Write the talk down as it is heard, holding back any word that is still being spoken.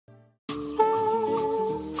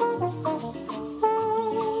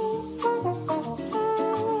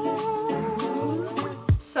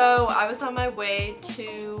was on my way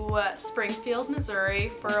to Springfield,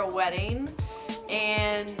 Missouri for a wedding,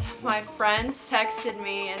 and my friends texted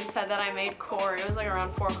me and said that I made court. It was like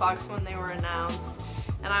around 4 o'clock when they were announced,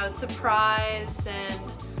 and I was surprised, and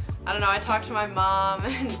I don't know, I talked to my mom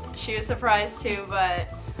and she was surprised too, but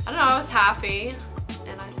I don't know, I was happy,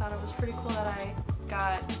 and I thought it was pretty cool that I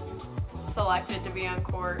got selected to be on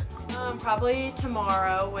court. Probably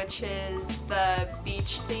tomorrow, which is the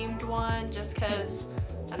beach themed one, just because,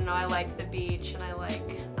 I don't know, I like the beach and I like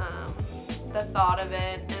the thought of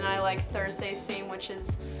it, and I like Thursday's theme, which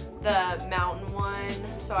is the mountain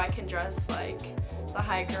one, so I can dress like the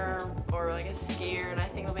hiker or like a skier, and I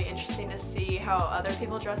think it'll be interesting to see how other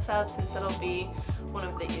people dress up, since it'll be one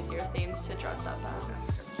of the easier themes to dress up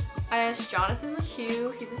as. I asked Jonathan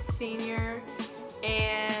LeHue, he's a senior,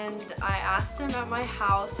 and I asked him at my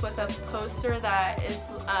house with a poster that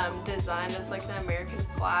is designed as like the American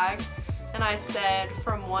flag, and I said,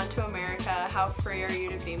 "From one to America, how free are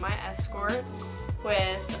you to be my escort?"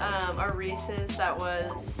 with a Reese's that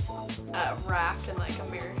was wrapped in like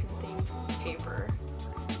American themed paper.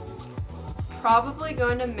 Probably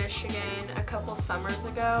going to Michigan a couple summers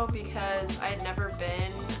ago because I had never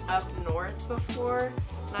been up north before,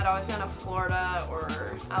 and I'd always gone to Florida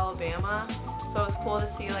or Alabama, so it was cool to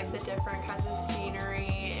see like the different kinds of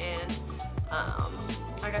scenery, and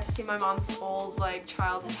I got to see my mom's old like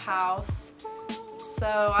childhood house,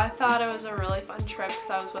 so I thought it was a really fun trip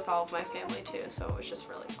because I was with all of my family too, so it was just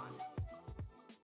really fun.